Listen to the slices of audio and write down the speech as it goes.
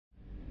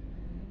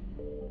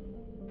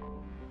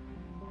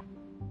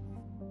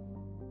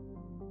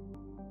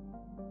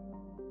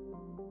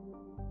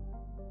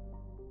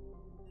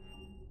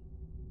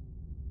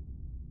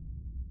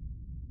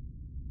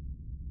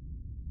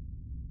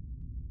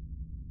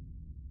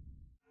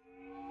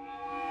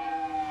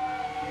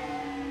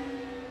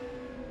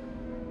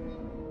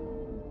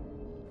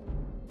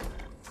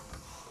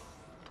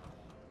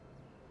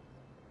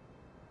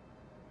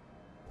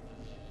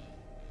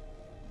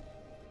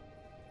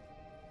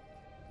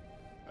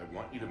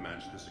want you to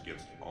match this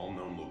against all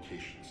known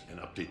locations and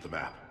update the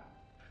map.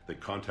 Then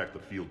contact the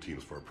field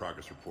teams for a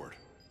progress report.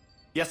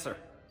 Yes, sir.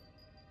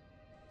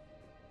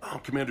 Oh,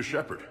 Commander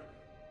Shepard.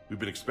 We've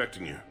been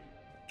expecting you.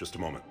 Just a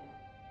moment.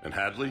 And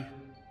Hadley?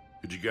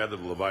 Could you gather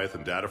the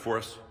Leviathan data for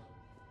us?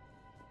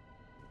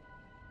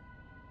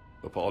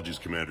 Apologies,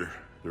 Commander.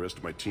 The rest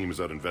of my team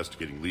is out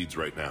investigating leads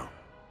right now.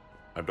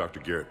 I'm Dr.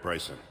 Garrett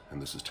Bryson,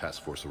 and this is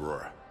Task Force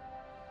Aurora.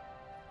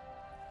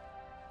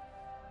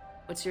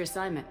 What's your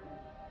assignment?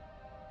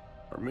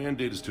 Our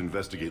mandate is to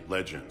investigate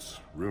legends,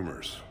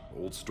 rumors,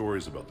 old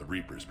stories about the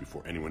Reapers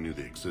before anyone knew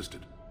they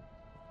existed.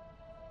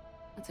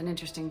 That's an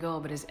interesting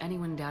goal, but is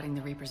anyone doubting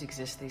the Reapers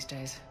exist these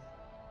days?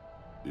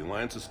 The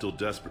Alliance is still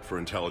desperate for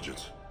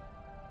intelligence.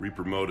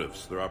 Reaper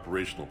motives, their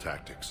operational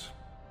tactics.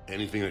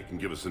 Anything that can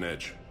give us an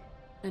edge.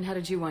 Then how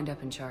did you wind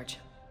up in charge?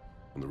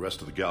 When the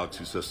rest of the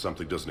galaxy says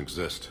something doesn't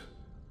exist,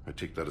 I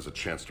take that as a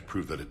chance to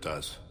prove that it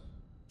does.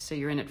 So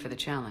you're in it for the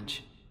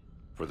challenge?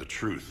 For the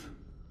truth.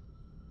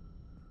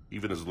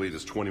 Even as late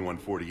as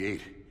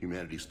 2148,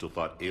 humanity still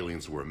thought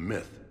aliens were a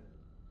myth.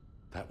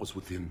 That was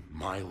within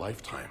my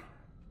lifetime.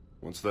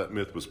 Once that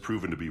myth was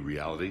proven to be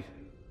reality,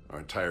 our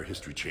entire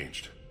history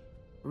changed.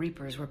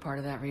 Reapers were part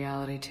of that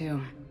reality,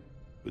 too.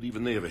 But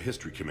even they have a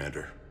history,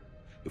 Commander.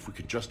 If we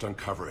can just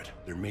uncover it,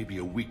 there may be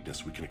a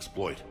weakness we can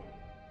exploit.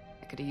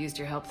 I could have used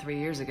your help 3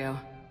 years ago.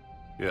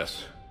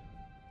 Yes.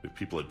 If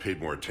people had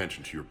paid more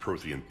attention to your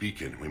Prothean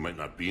beacon, we might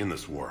not be in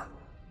this war.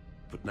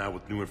 But now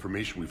with new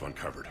information we've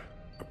uncovered,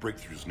 a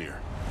breakthrough's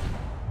near.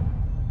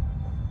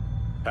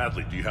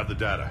 Hadley, do you have the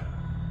data?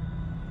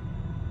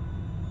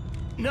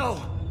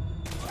 No!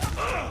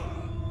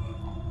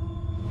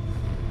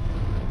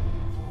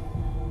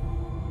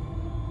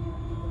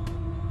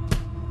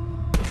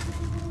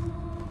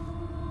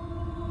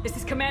 This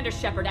is Commander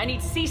Shepard. I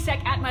need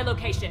CSEC at my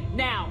location,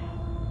 now!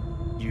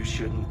 You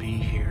shouldn't be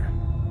here.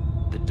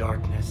 The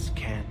darkness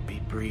can't be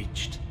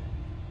breached.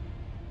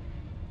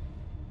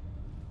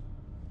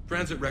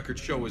 Transit records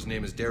show his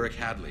name is Derek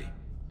Hadley.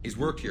 He's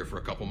worked here for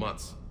a couple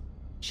months.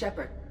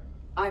 Shepard,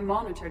 I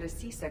monitored a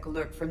CSEC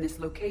alert from this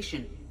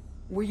location.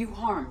 Were you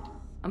harmed?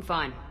 I'm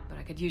fine, but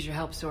I could use your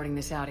help sorting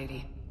this out,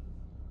 Edie.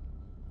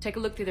 Take a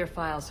look through their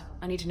files.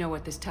 I need to know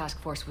what this task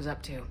force was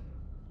up to.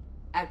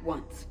 At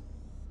once.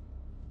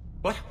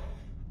 What?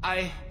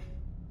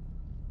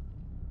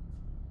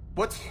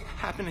 What's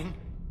happening?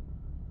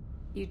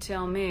 You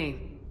tell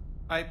me.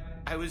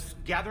 I was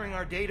gathering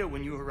our data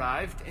when you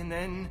arrived, and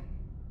then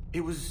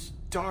it was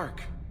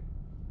dark.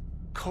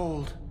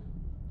 Cold.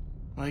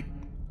 Like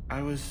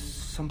I was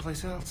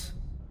someplace else.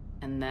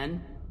 And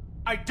then?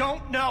 I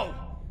don't know!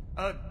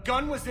 A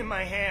gun was in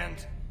my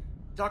hand.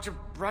 Dr.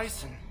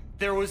 Bryson,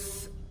 there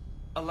was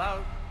a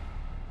loud...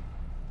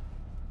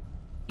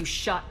 You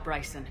shot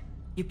Bryson.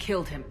 You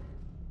killed him.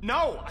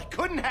 No, I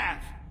couldn't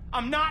have!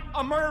 I'm not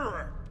a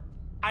murderer!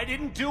 I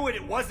didn't do it,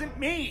 it wasn't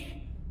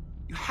me!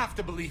 You have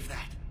to believe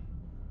that.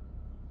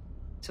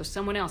 So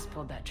someone else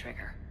pulled that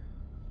trigger.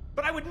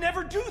 But I would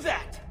never do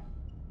that!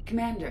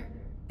 Commander,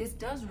 this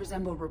does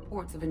resemble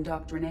reports of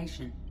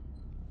indoctrination.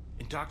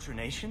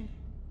 Indoctrination?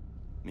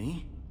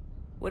 Me?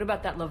 What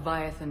about that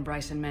Leviathan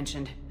Bryson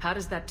mentioned? How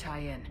does that tie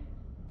in?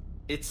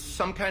 It's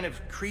some kind of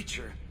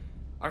creature.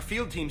 Our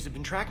field teams have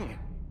been tracking it.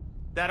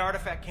 That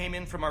artifact came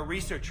in from our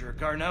researcher,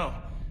 Garneau.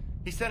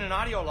 He sent an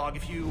audio log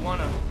if you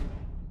wanna...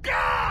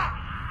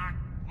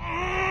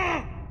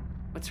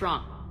 What's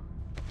wrong?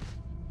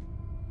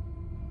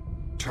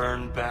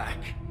 Turn back.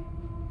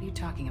 What are you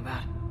talking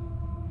about?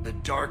 The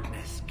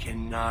darkness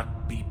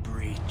cannot be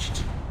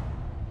breached.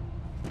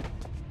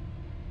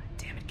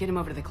 Damn it, get him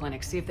over to the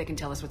clinic. See if they can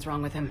tell us what's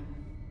wrong with him.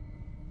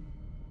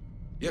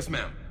 Yes,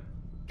 ma'am.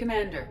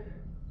 Commander,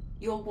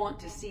 you'll want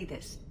to see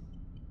this.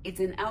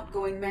 It's an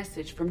outgoing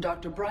message from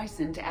Dr.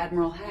 Bryson to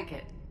Admiral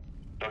Hackett.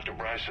 Dr.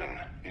 Bryson,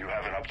 you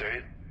have an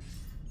update?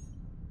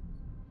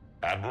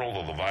 Admiral,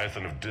 the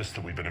Leviathan of Dis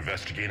that we've been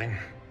investigating,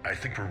 I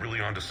think we're really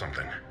onto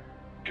something.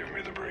 Give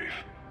me the brief.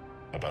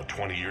 About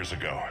 20 years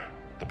ago,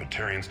 the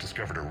Batarians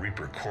discovered a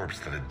Reaper corpse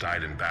that had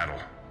died in battle.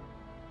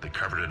 They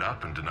covered it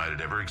up and denied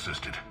it ever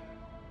existed.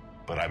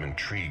 But I'm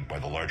intrigued by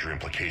the larger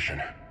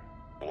implication.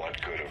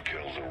 What could have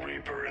killed the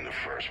Reaper in the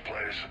first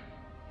place?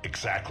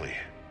 Exactly.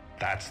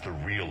 That's the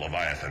real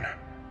Leviathan.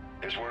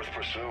 It's worth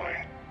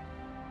pursuing.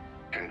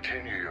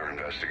 Continue your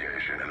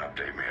investigation and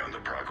update me on the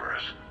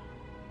progress.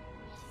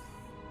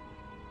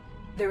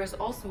 There is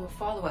also a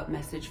follow-up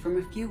message from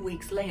a few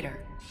weeks later.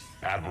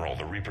 Admiral,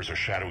 the Reapers are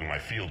shadowing my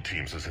field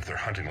teams as if they're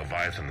hunting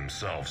Leviathan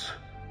themselves.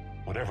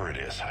 Whatever it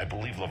is, I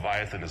believe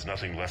Leviathan is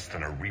nothing less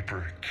than a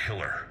Reaper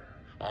killer.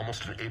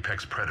 Almost an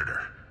apex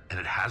predator, and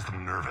it has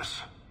them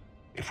nervous.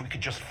 If we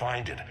could just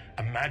find it,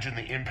 imagine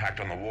the impact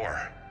on the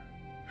war.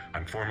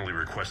 I'm formally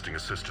requesting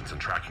assistance in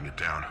tracking it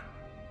down.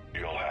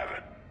 You'll have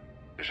it.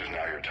 This is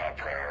now your top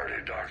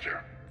priority,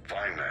 Doctor.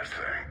 Find that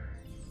thing.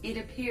 It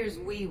appears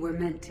we were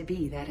meant to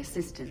be that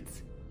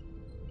assistance.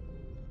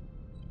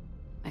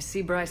 I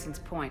see Bryson's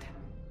point.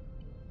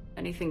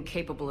 Anything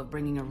capable of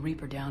bringing a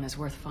Reaper down is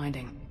worth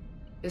finding.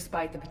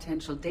 Despite the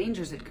potential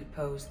dangers it could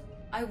pose,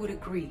 I would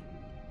agree.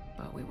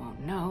 But we won't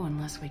know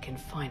unless we can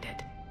find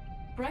it.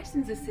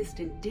 Bryson's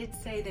assistant did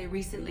say they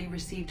recently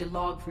received a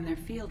log from their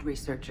field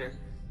researcher.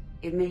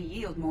 It may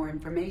yield more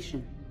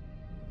information.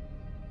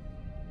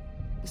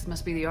 This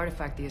must be the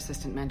artifact the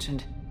assistant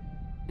mentioned.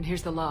 And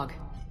here's the log.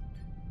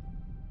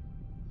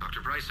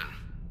 Dr. Bryson,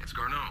 it's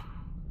Garneau.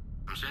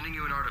 I'm sending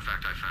you an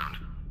artifact I found.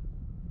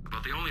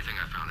 About the only thing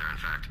I found there, in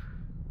fact.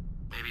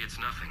 Maybe it's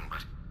nothing,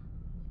 but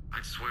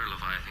I'd swear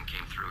Leviathan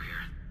came through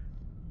here.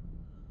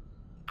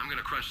 I'm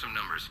gonna crunch some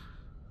numbers.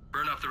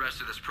 Burn up the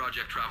rest of this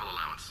project travel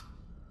allowance.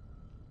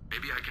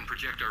 Maybe I can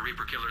project our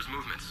Reaper Killer's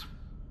movements.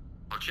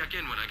 I'll check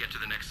in when I get to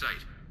the next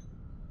site.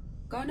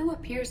 Garneau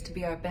appears to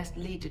be our best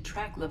lead to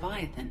track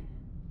Leviathan,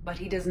 but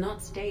he does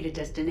not state a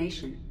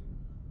destination.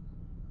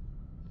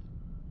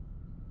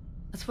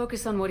 Let's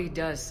focus on what he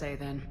does say,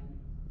 then.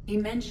 He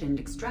mentioned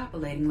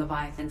extrapolating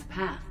Leviathan's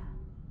path.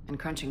 And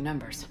crunching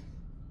numbers.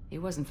 He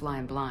wasn't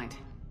flying blind.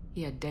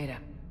 He had data.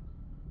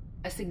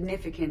 A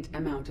significant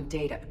amount of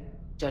data,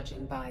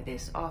 judging by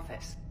this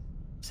office.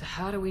 So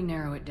how do we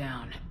narrow it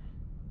down?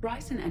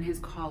 Bryson and his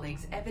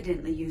colleagues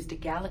evidently used a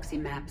galaxy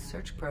map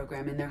search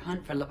program in their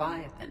hunt for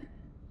Leviathan.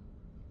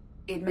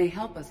 It may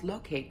help us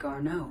locate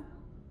Garneau.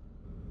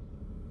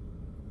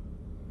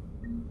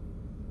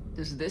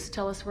 Does this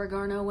tell us where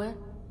Garneau went?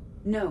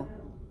 No,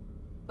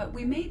 but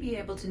we may be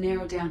able to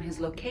narrow down his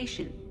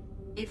location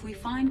if we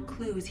find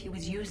clues he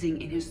was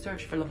using in his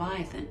search for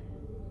Leviathan.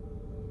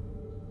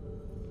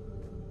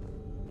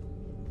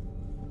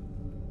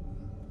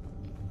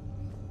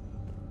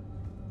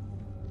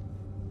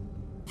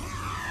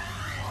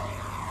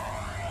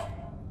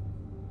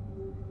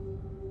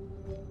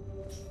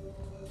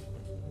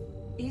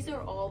 These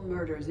are all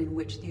murders in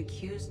which the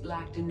accused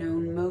lacked a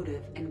known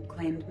motive and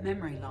claimed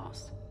memory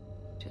loss.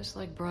 Just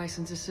like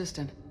Bryson's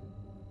assistant.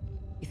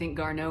 You think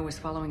Garneau was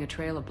following a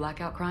trail of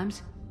blackout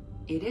crimes?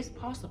 It is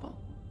possible.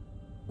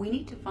 We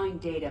need to find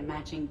data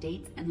matching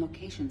dates and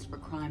locations for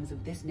crimes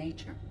of this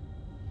nature.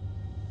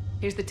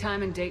 Here's the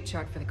time and date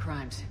chart for the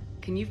crimes.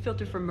 Can you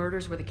filter for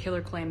murders where the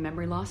killer claimed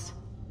memory loss?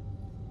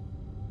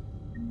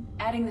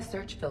 Adding the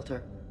search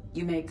filter,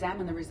 you may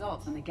examine the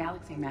results on the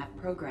Galaxy Map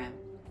program.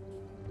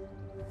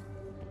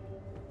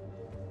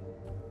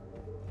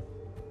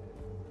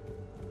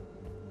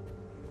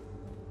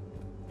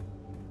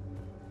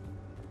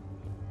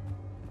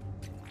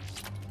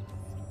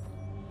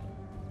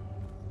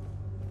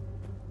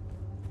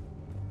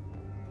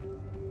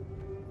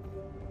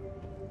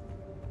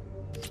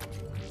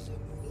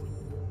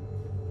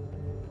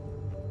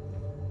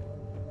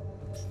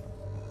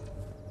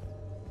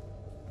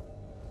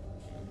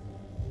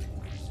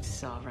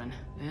 Sovereign.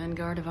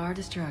 Vanguard of our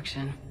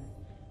destruction.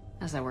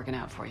 How's that working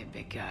out for you,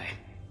 big guy?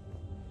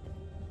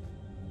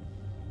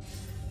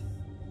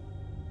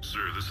 Sir,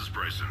 this is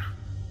Bryson.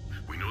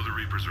 We know the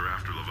Reapers are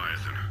after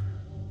Leviathan.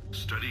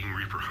 Studying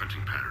Reaper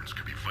hunting patterns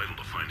could be vital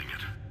to finding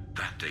it.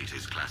 That data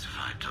is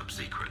classified top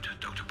secret,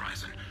 Dr.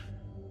 Bryson.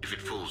 If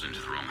it falls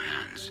into the wrong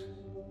hands...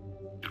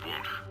 It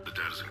won't. The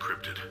data's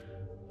encrypted.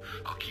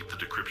 I'll keep the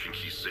decryption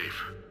key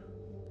safe.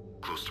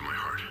 Close to my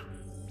heart.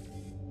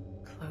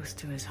 Close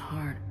to his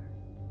heart.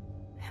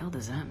 The hell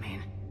does that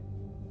mean?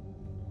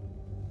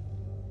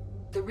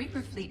 The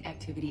Reaper fleet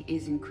activity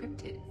is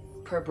encrypted,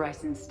 per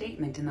Bryson's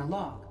statement in the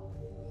log.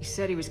 He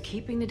said he was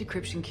keeping the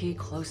decryption key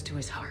close to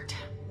his heart.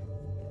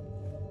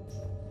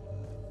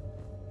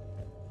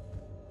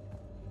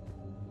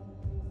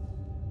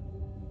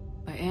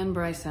 By Anne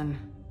Bryson,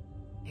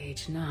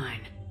 age 9.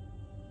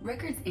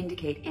 Records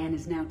indicate Anne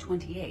is now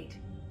 28.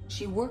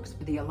 She works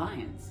for the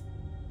Alliance.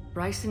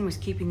 Bryson was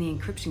keeping the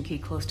encryption key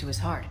close to his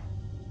heart.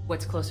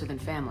 What's closer than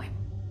family?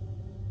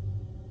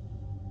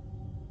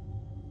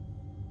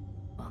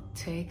 Well,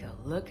 take a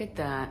look at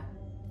that.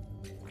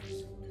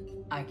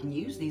 I can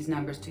use these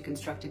numbers to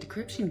construct a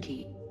decryption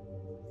key.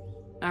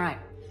 All right,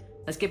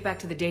 let's get back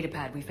to the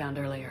datapad we found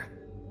earlier.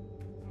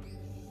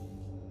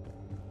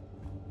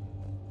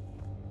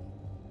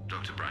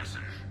 Dr.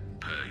 Bryson,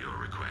 per your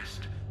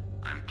request,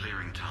 I'm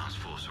clearing Task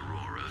Force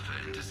Aurora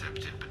for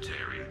intercepted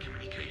Batarian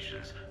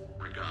communications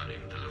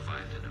regarding the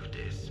Leviathan of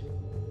Dis.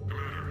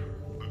 Commander,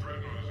 the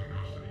Dreadnought is in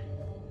custody,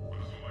 but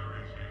the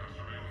Solarians may have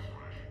surveillance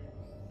footage.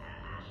 Our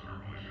ambassador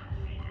will issue a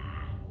full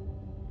denial.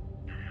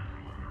 Give me your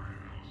preliminary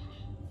analysis.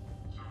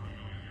 7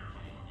 million years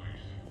old at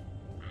least.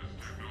 And its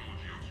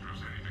technology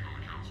outstrips anything on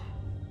the Council.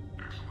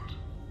 Excellent.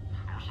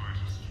 Our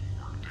scientists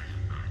work day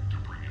and night to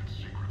bring its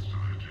secrets to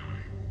the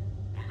Agility.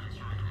 One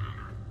concern,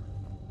 Commander.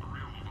 The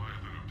real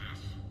Leviathan of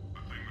Dis,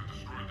 the thing that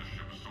destroyed the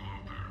ship, is still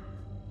out there.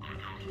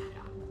 Unaccounted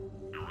for.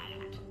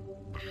 Irrelevant.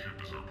 The ship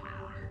is our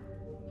priority.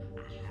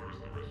 And as far as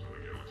the rest of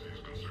the galaxy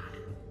is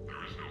concerned,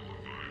 there is no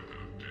Leviathan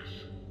of Dis.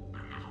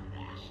 There never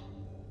was.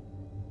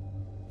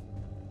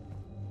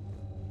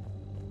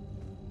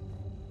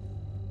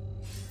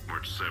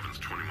 March 7th,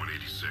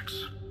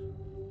 2186.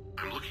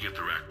 I'm looking at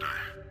the Rachni.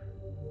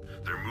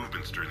 Their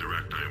movements during the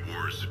Rachni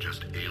Wars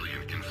suggest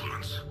alien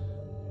influence.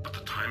 But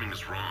the timing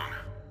is wrong.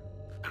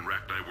 And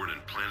Rachni weren't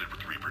implanted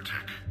with Reaper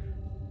tech.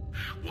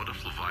 What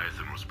if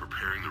Leviathan was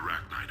preparing the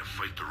Rachni to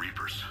fight the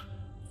Reapers?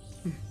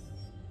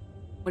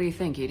 What do you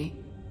think, Edie?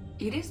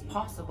 It is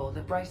possible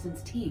that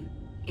Bryson's team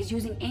is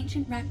using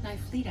ancient Rachni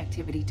fleet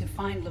activity to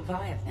find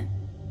Leviathan.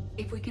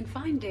 If we can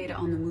find data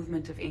on the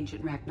movement of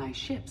ancient Rachni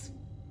ships,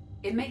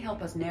 it may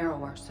help us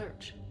narrow our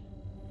search.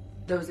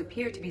 Those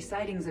appear to be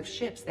sightings of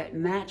ships that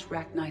match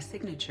Rachni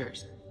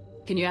signatures.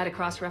 Can you add a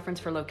cross-reference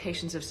for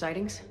locations of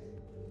sightings?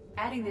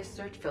 Adding this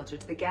search filter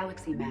to the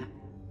galaxy map.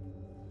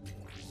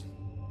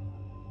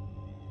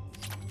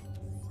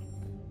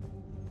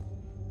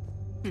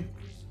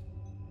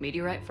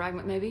 Meteorite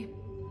fragment, maybe?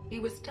 He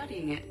was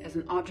studying it as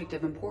an object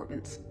of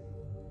importance.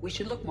 We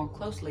should look more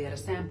closely at a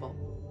sample.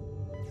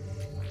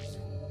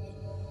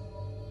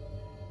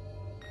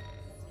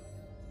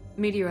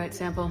 Meteorite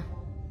sample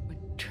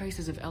with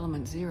traces of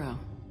element 0.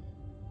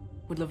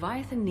 Would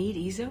Leviathan need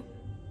ESO?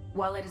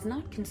 While it is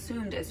not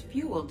consumed as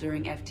fuel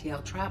during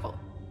FTL travel,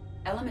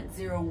 element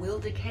 0 will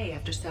decay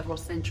after several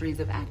centuries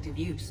of active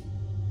use.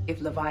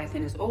 If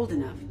Leviathan is old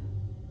enough,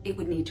 it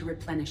would need to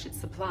replenish its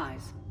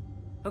supplies.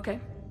 Okay.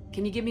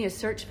 Can you give me a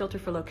search filter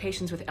for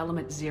locations with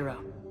element 0?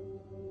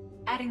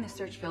 Adding the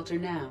search filter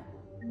now.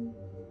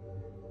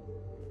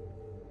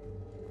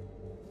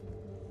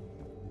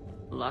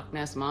 Loch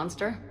Ness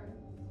Monster?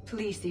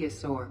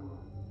 Plesiosaur.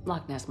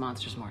 Loch Ness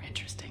Monster's more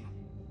interesting.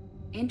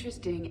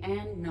 Interesting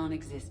and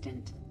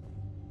non-existent.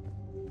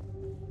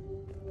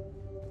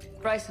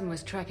 Bryson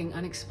was tracking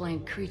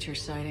unexplained creature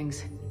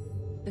sightings.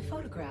 The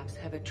photographs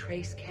have a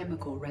trace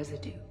chemical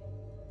residue.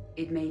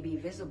 It may be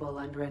visible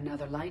under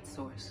another light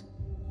source.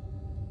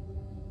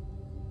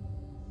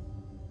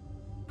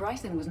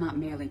 Bryson was not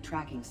merely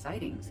tracking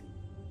sightings.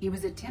 He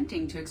was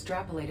attempting to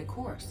extrapolate a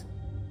course.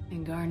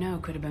 And Garneau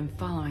could have been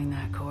following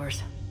that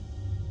course.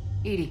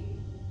 Edie,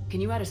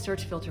 can you add a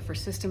search filter for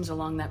systems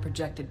along that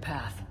projected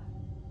path?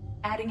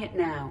 Adding it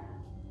now.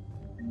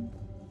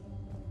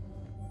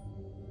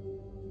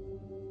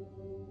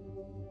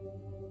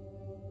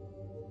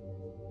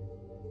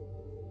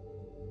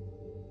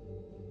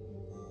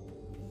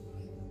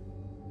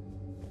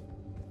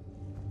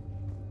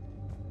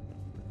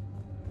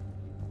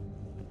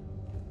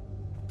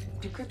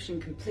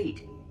 Decryption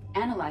complete.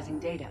 Analyzing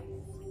data.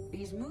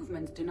 These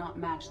movements do not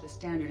match the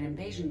standard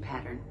invasion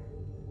pattern.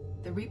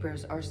 The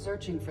Reapers are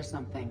searching for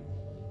something.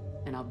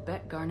 And I'll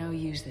bet Garneau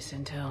used this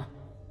intel.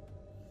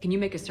 Can you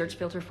make a search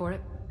filter for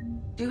it?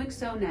 Doing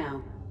so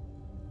now.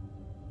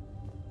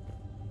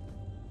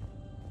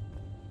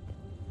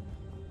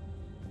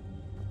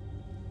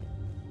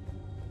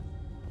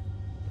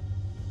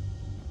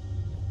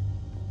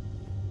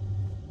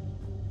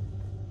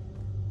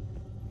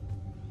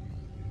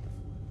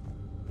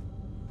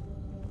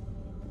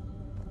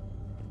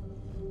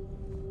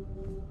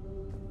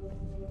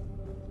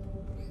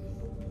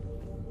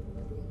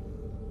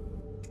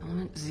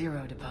 Element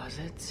 0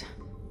 deposits.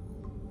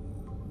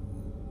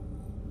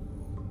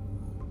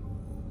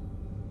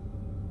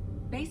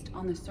 Based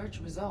on the search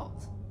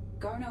results,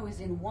 Garneau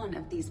is in one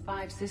of these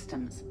 5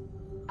 systems.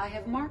 I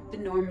have marked the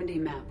Normandy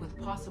map with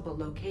possible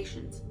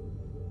locations.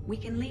 We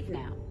can leave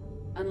now,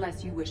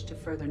 unless you wish to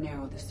further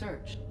narrow the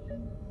search.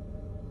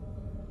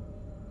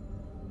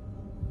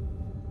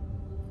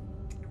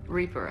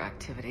 Reaper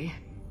activity.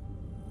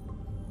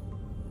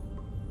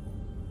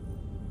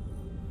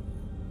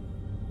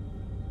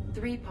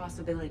 Three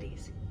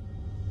possibilities.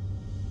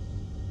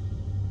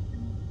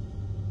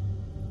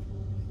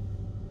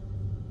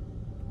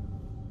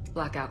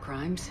 Blackout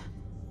crimes.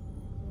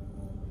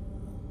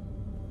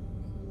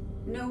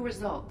 No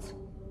results.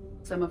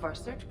 Some of our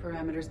search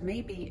parameters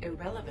may be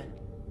irrelevant.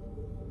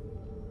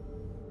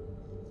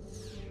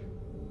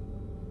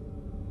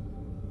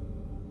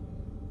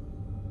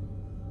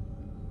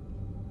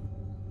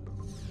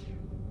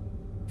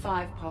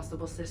 Five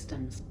possible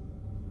systems.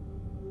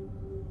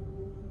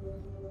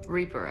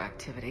 Reaper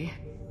activity.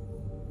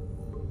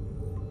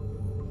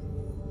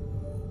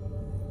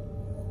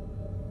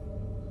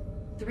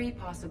 Three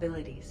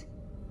possibilities.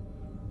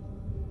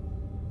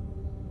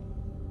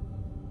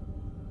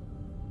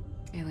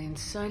 Alien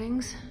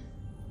sightings.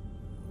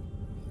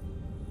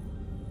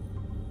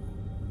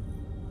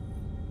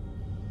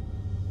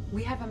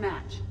 We have a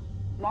match,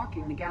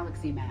 marking the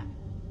galaxy map.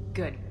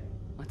 Good.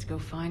 Let's go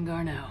find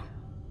Garneau.